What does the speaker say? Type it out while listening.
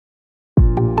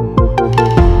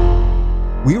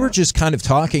We were just kind of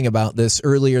talking about this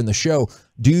earlier in the show.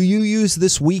 Do you use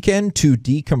this weekend to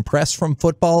decompress from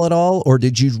football at all, or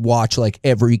did you watch like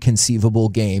every conceivable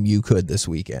game you could this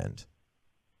weekend?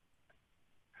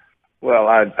 Well,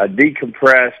 I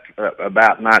decompressed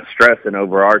about not stressing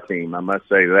over our team. I must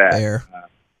say that. Fair.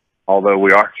 Although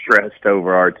we are stressed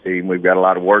over our team, we've got a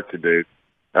lot of work to do.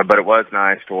 But it was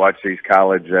nice to watch these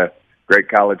great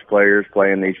college players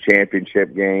playing these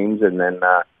championship games, and then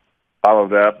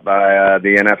followed up by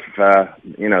the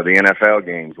NFL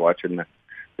games. Watching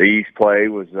the East play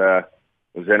was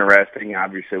interesting.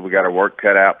 Obviously, we got our work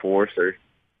cut out for us.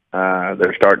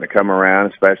 They're starting to come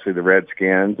around, especially the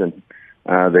Redskins and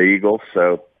the Eagles.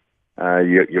 So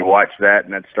you watch that,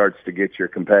 and that starts to get your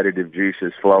competitive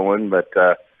juices flowing. But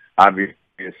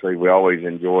obviously, we always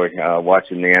enjoy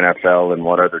watching the NFL and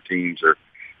what other teams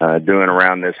are doing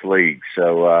around this league.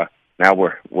 So now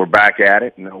we're back at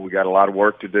it. We got a lot of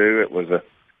work to do. It was a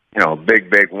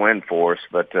big win for us,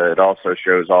 but it also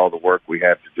shows all the work we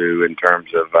have to do in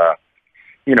terms of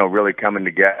really coming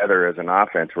together as an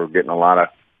offense. We're getting a lot of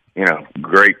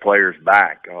great players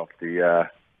back off the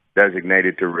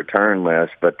designated to return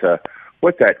list, but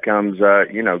with that comes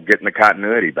getting the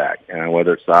continuity back,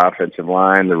 whether it's the offensive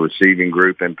line, the receiving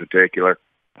group in particular,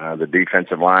 the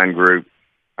defensive line group,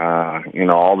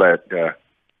 all that.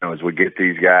 As we get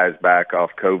these guys back off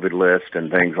COVID list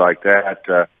and things like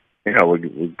that,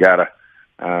 we've got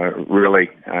to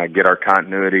really get our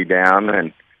continuity down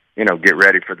and, get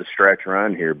ready for the stretch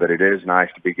run here. But it is nice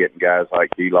to be getting guys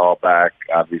like D-Law back,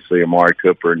 obviously Amari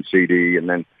Cooper and CD. And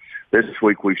then this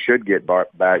week we should get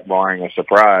back, barring a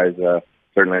surprise,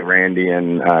 certainly Randy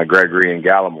and Gregory and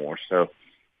Gallimore. So,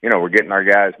 we're getting our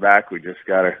guys back. We just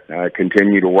got to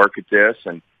continue to work at this,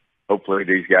 and hopefully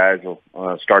these guys will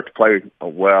start to play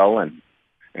well and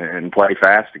play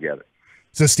fast together.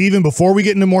 So, Stephen, before we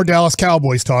get into more Dallas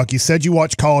Cowboys talk, you said you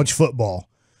watch college football.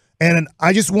 And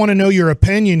I just want to know your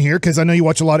opinion here, because I know you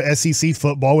watch a lot of SEC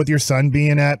football with your son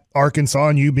being at Arkansas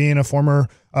and you being a former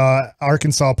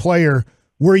Arkansas player.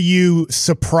 Were you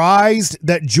surprised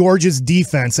that Georgia's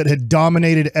defense, that had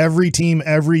dominated every team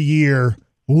every year,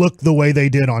 looked the way they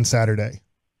did on Saturday?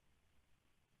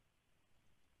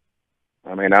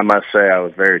 I mean, I must say I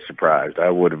was very surprised. I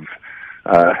would have,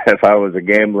 if I was a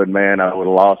gambling man, I would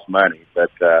have lost money.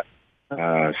 But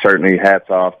certainly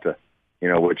hats off to,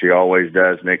 what he always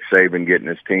does, Nick Saban, getting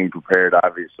his team prepared.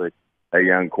 Obviously, a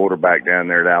young quarterback down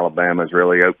there at Alabama is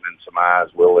really opening some eyes.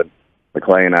 Will and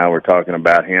McClay and I were talking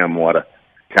about him, what a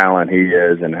talent he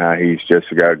is and how he's just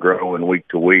got growing week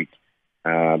to week.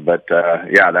 Must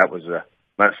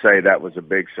say that was a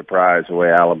big surprise the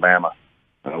way Alabama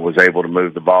was able to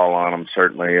move the ball on them.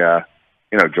 Certainly,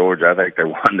 Georgia, I think they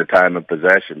won the time of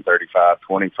possession,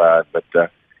 35-25. But,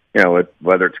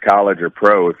 whether it's college or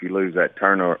pro, if you lose that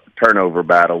turnover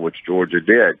battle, which Georgia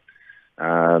did,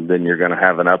 then you're going to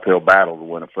have an uphill battle to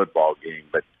win a football game.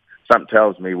 But something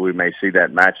tells me we may see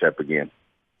that matchup again.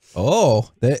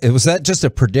 Oh, was that just a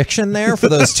prediction there for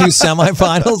those two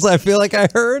semifinals? I feel like I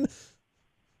heard.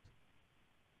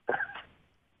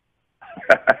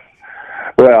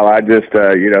 Well, I just,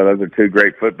 those are two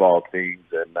great football teams,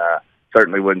 and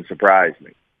certainly wouldn't surprise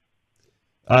me.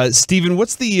 Stephen,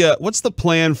 what's the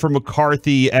plan for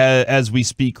McCarthy as we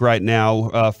speak right now?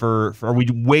 Are we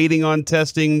waiting on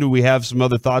testing? Do we have some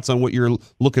other thoughts on what you're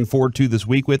looking forward to this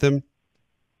week with him?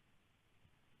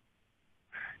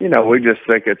 We just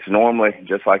think it's normally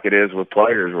just like it is with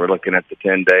players. We're looking at the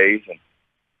 10 days and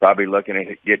probably looking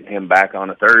at getting him back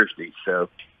on a Thursday. So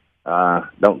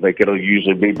don't think it'll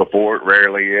usually be before. It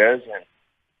rarely is. And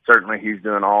certainly he's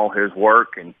doing all his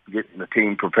work and getting the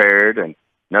team prepared. And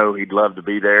he'd love to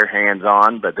be there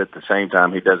hands-on, but at the same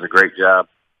time he does a great job,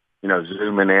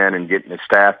 zooming in and getting his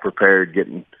staff prepared.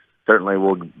 Certainly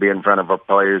we'll be in front of our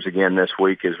players again this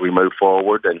week as we move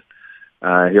forward.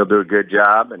 And he'll do a good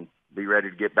job and be ready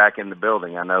to get back in the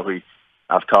building. I know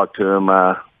I've talked to him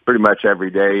pretty much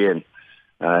every day,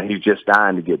 and he's just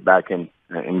dying to get back in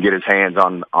and get his hands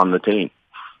on the team.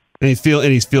 And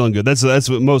he's feeling good. That's what's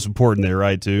most important there,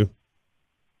 right? Too.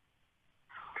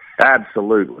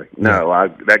 Absolutely.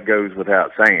 That goes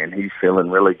without saying. He's feeling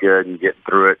really good and getting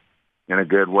through it in a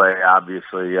good way.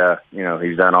 Obviously,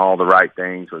 he's done all the right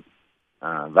things with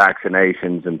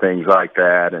vaccinations and things like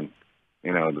that, and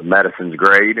the medicine's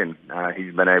great, and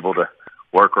he's been able to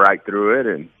work right through it,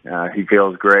 and he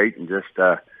feels great. And just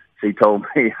he told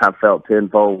me I felt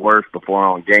tenfold worse before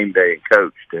on game day and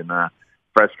coached, and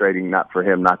frustrating not for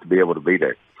him not to be able to be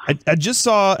there. I just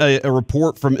saw a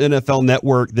report from NFL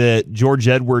Network that George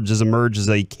Edwards has emerged as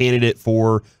a candidate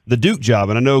for the Duke job.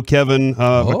 And I know Kevin,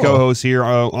 my co-host here,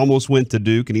 almost went to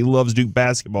Duke, and he loves Duke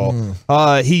basketball.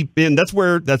 That's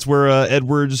where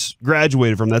Edwards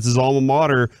graduated from. That's his alma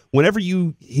mater. Whenever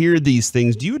you hear these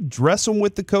things, do you address them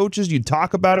with the coaches? Do you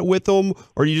talk about it with them?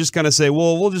 Or do you just kind of say,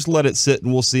 well, we'll just let it sit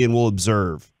and we'll see and we'll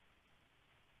observe?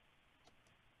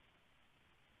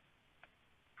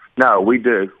 No, we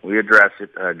do. We address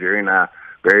it. Jerry and I are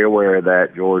very aware of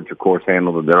that. George, of course,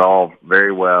 handled it all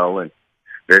very well, and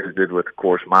very did with, of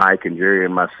course, Mike and Jerry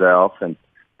and myself, and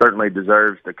certainly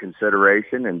deserves the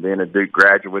consideration. And being a Duke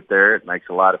graduate there, it makes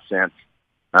a lot of sense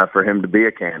for him to be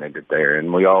a candidate there.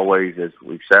 And we always, as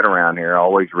we've said around here,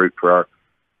 always root for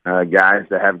our guys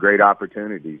to have great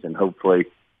opportunities. And hopefully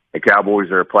the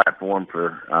Cowboys are a platform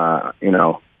for,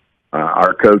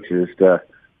 our coaches to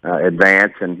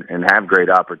advance and have great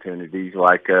opportunities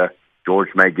like George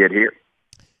may get here.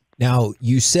 Now,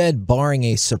 you said barring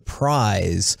a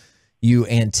surprise, you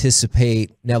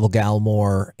anticipate Neville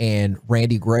Gallimore and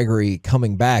Randy Gregory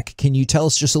coming back. Can you tell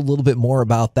us just a little bit more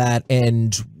about that,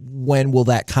 and when will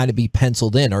that kind of be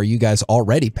penciled in? Are you guys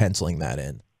already penciling that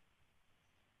in?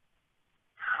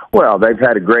 Well, they've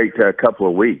had a great couple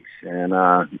of weeks, and,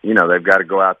 they've got to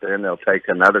go out there and they'll take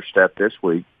another step this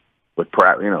week with,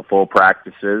 full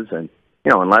practices. And,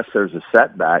 unless there's a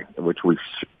setback, which we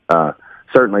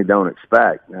certainly don't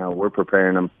expect, we're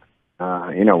preparing them,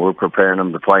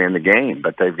 to play in the game.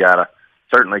 But they've got to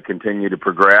certainly continue to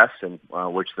progress, and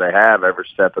which they have every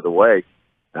step of the way.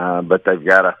 But they've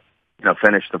got to,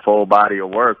 finish the full body of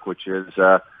work, which is,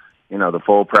 the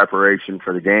full preparation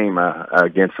for the game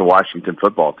against the Washington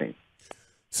football team.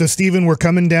 So, Stephen, we're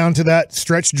coming down to that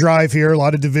stretch drive here, a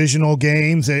lot of divisional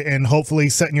games, and hopefully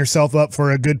setting yourself up for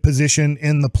a good position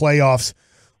in the playoffs.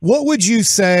 What would you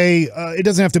say, it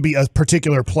doesn't have to be a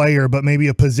particular player, but maybe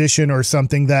a position or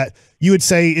something that you would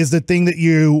say is the thing that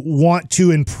you want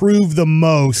to improve the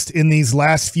most in these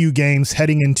last few games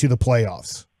heading into the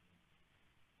playoffs?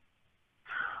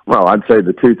 Well, I'd say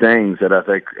the two things that I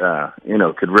think,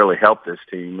 could really help this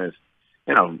team is,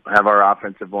 have our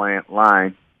offensive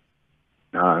line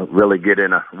really get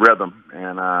in a rhythm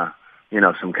and,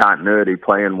 some continuity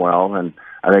playing well. And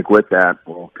I think with that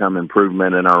will come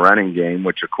improvement in our running game,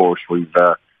 which, of course, we've,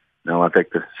 I think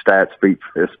the stats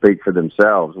speak for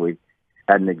themselves. We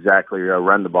hadn't exactly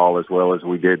run the ball as well as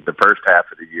we did the first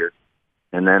half of the year.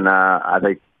 And then I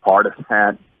think part of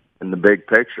that in the big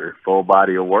picture, full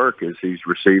body of work, is these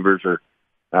receivers are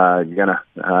going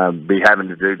to be having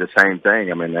to do the same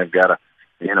thing. I mean, they've got to,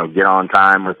 get on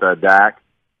time with Dak.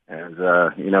 As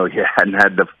you hadn't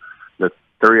had the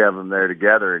three of them there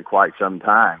together in quite some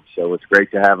time, so it's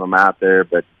great to have them out there.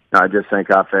 But I just think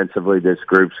offensively, this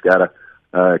group's got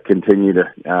to continue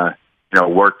to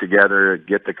work together,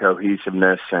 get the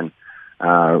cohesiveness, and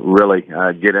really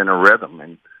get in a rhythm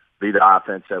and be the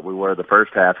offense that we were the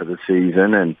first half of the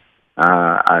season. And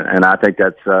I think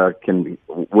that's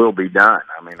will be done.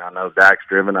 I mean, I know Dak's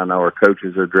driven. I know our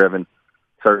coaches are driven.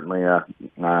 Certainly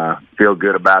feel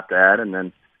good about that. And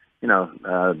then,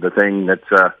 the thing that's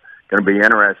going to be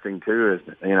interesting too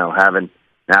is, having,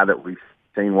 now that we've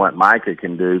seen what Micah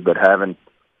can do, but having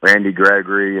Randy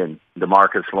Gregory and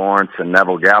DeMarcus Lawrence and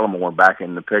Neville Gallimore back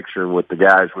in the picture with the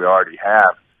guys we already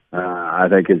have, I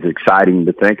think is exciting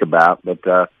to think about. But,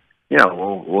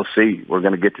 we'll see. We're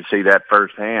going to get to see that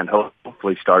firsthand,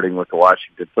 hopefully starting with the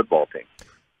Washington football team.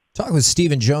 Talking with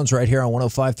Stephen Jones right here on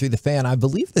 105 Through the Fan. I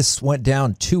believe this went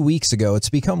down 2 weeks ago. It's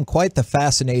become quite the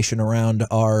fascination around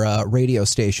our radio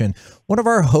station. One of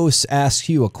our hosts asked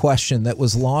you a question that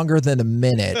was longer than a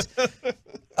minute.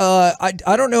 I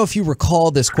don't know if you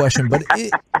recall this question, but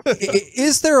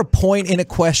is there a point in a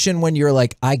question when you're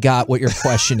like, I got what your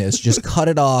question is, just cut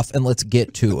it off and let's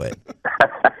get to it?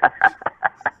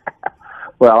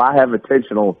 Well, I have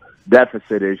attentional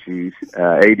deficit issues,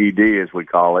 ADD as we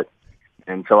call it.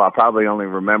 And so I probably only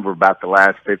remember about the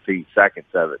last 15 seconds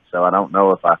of it. So I don't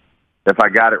know if I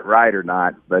got it right or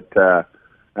not. But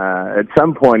at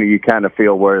some point you kind of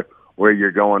feel where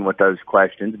you're going with those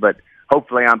questions. But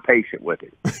hopefully I'm patient with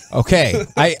it. Okay.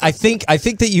 I think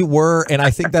that you were, and I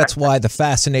think that's why the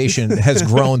fascination has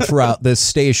grown throughout this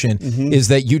station, is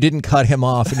that you didn't cut him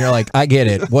off and you're like, I get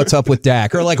it. What's up with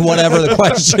Dak? Or like whatever the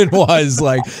question was.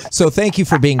 Like, so thank you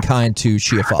for being kind to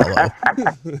Chiafalo.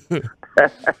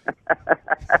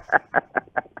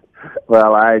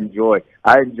 Well, I enjoy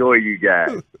you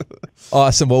guys.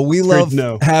 Awesome. Well, we love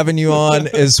having you on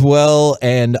as well.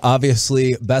 And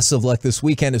obviously, best of luck this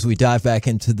weekend as we dive back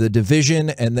into the division.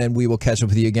 And then we will catch up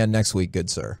with you again next week. Good,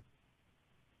 sir.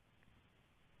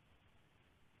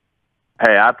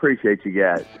 Hey, I appreciate you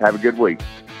guys. Have a good week.